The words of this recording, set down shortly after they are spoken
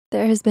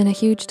There has been a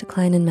huge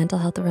decline in mental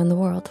health around the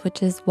world,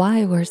 which is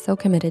why we're so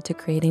committed to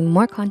creating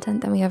more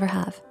content than we ever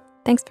have.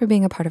 Thanks for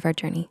being a part of our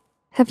journey.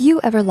 Have you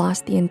ever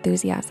lost the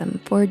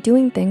enthusiasm for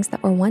doing things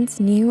that were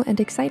once new and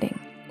exciting?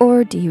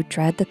 Or do you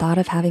dread the thought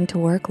of having to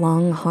work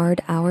long,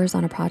 hard hours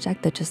on a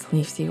project that just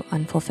leaves you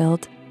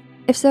unfulfilled?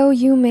 If so,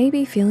 you may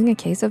be feeling a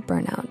case of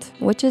burnout,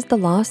 which is the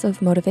loss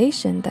of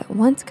motivation that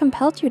once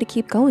compelled you to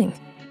keep going,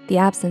 the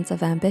absence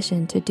of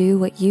ambition to do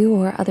what you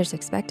or others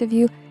expect of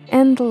you,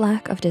 and the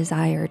lack of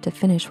desire to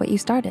finish what you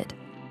started.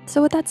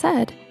 So with that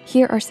said,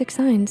 here are 6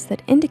 signs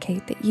that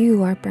indicate that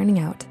you are burning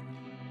out.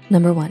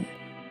 Number 1,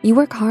 you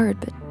work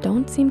hard but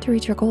don't seem to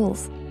reach your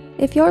goals.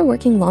 If you're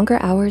working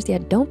longer hours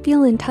yet don't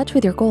feel in touch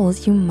with your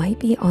goals, you might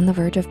be on the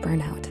verge of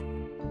burnout.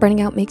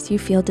 Burning out makes you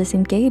feel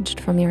disengaged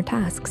from your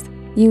tasks.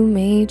 You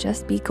may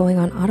just be going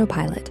on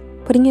autopilot,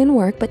 putting in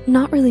work but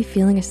not really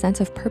feeling a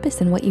sense of purpose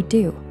in what you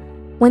do.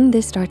 When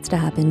this starts to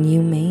happen,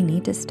 you may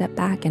need to step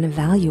back and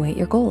evaluate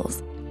your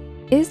goals.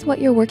 Is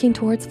what you're working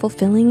towards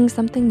fulfilling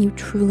something you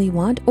truly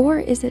want, or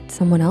is it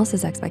someone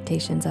else's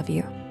expectations of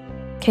you?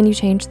 Can you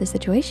change the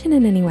situation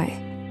in any way?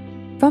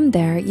 From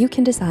there, you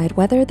can decide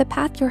whether the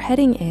path you're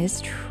heading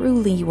is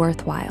truly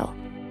worthwhile.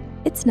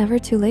 It's never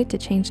too late to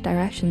change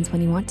directions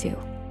when you want to.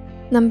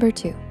 Number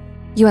 2,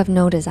 you have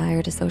no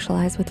desire to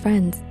socialize with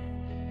friends.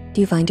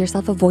 Do you find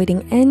yourself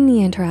avoiding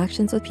any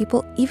interactions with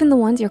people, even the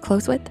ones you're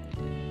close with?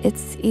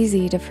 It's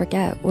easy to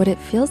forget what it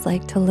feels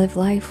like to live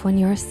life when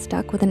you're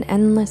stuck with an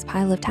endless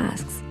pile of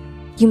tasks.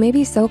 You may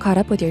be so caught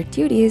up with your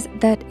duties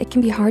that it can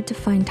be hard to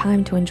find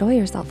time to enjoy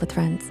yourself with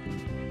friends.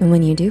 And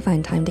when you do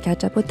find time to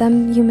catch up with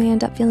them, you may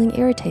end up feeling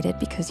irritated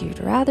because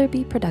you'd rather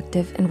be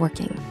productive and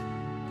working.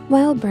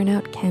 While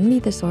burnout can be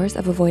the source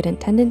of avoidant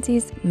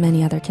tendencies,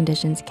 many other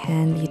conditions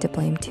can be to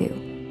blame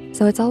too.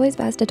 So it's always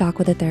best to talk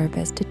with a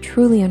therapist to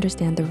truly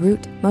understand the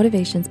root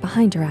motivations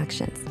behind your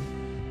actions.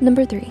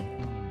 Number 3,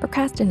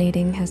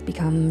 procrastinating has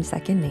become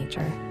second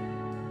nature.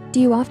 Do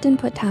you often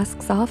put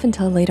tasks off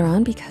until later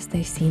on because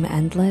they seem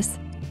endless?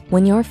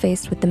 When you're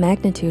faced with the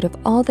magnitude of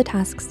all the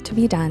tasks to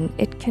be done,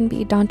 it can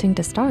be daunting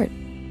to start.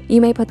 You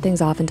may put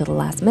things off until the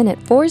last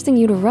minute, forcing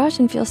you to rush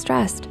and feel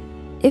stressed.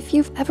 If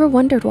you've ever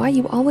wondered why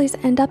you always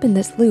end up in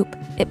this loop,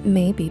 it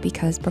may be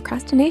because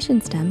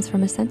procrastination stems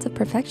from a sense of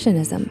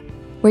perfectionism,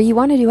 where you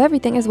wanna do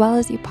everything as well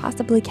as you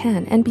possibly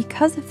can. And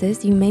because of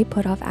this, you may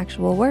put off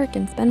actual work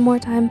and spend more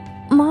time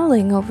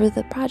mulling over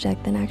the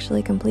project than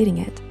actually completing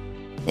it.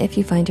 If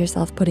you find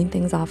yourself putting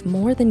things off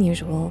more than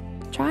usual,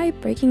 try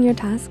breaking your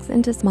tasks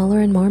into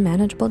smaller and more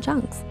manageable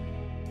chunks.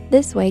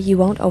 This way you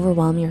won't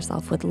overwhelm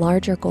yourself with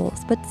larger goals,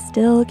 but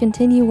still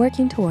continue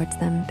working towards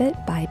them bit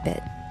by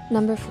bit.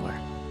 Number 4,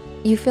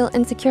 you feel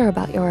insecure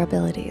about your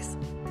abilities.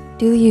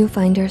 Do you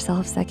find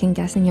yourself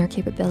second-guessing your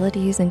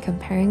capabilities and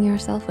comparing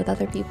yourself with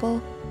other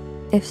people?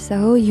 If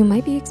so, you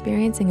might be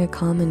experiencing a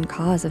common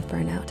cause of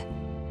burnout.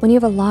 When you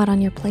have a lot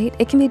on your plate,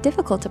 it can be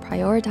difficult to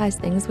prioritize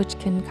things, which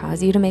can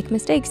cause you to make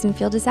mistakes and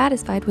feel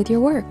dissatisfied with your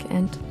work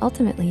and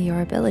ultimately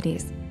your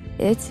abilities.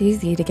 It's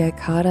easy to get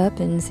caught up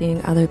in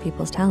seeing other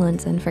people's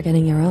talents and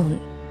forgetting your own,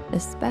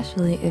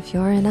 especially if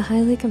you're in a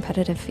highly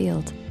competitive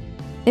field.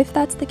 If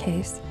that's the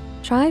case,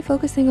 try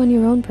focusing on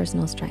your own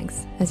personal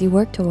strengths as you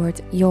work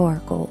towards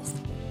your goals.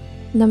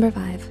 Number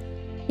 5,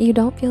 you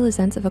don't feel a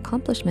sense of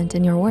accomplishment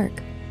in your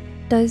work.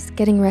 Does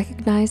getting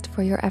recognized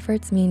for your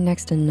efforts mean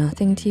next to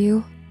nothing to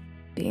you?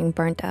 Being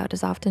burnt out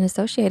is often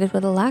associated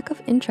with a lack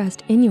of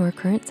interest in your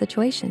current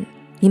situation.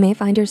 You may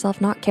find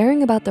yourself not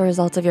caring about the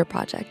results of your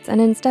projects and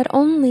instead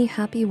only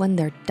happy when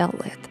they're dealt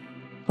with.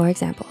 For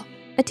example,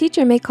 a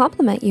teacher may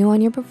compliment you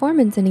on your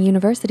performance in a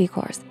university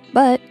course,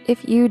 but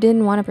if you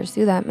didn't want to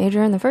pursue that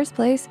major in the first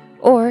place,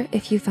 or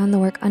if you found the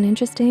work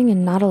uninteresting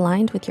and not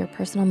aligned with your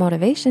personal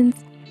motivations,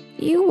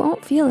 you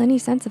won't feel any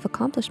sense of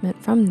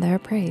accomplishment from their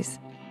praise.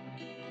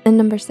 And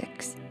number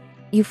 6,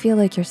 you feel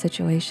like your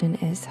situation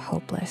is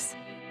hopeless.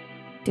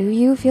 Do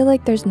you feel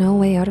like there's no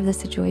way out of the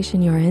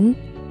situation you're in?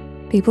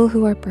 People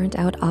who are burnt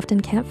out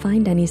often can't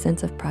find any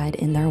sense of pride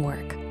in their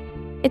work.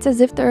 It's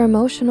as if their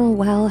emotional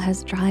well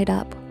has dried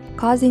up,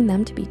 causing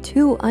them to be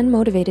too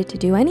unmotivated to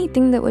do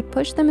anything that would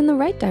push them in the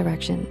right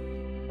direction.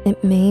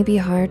 It may be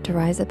hard to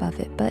rise above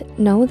it, but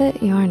know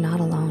that you're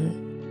not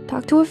alone.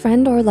 Talk to a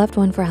friend or loved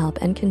one for help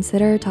and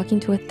consider talking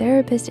to a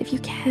therapist if you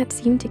can't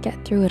seem to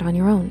get through it on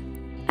your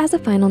own. As a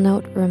final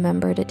note,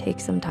 remember to take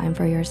some time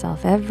for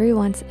yourself every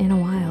once in a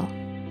while.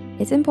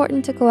 It's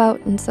important to go out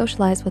and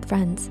socialize with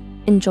friends,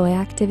 enjoy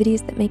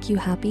activities that make you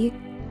happy,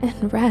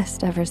 and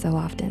rest ever so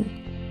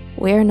often.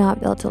 We're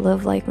not built to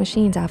live like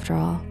machines after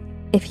all.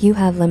 If you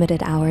have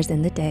limited hours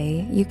in the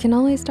day, you can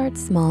always start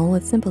small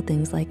with simple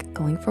things like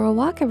going for a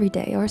walk every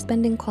day or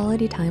spending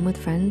quality time with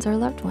friends or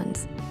loved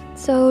ones.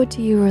 So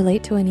do you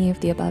relate to any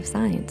of the above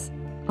signs?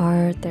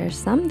 Are there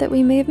some that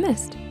we may have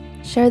missed?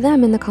 Share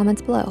them in the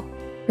comments below.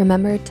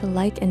 Remember to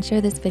like and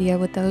share this video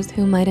with those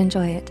who might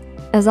enjoy it.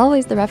 As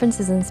always, the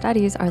references and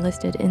studies are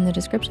listed in the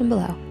description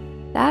below.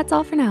 That's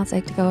all for now,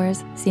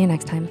 Psych2Goers. See you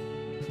next time.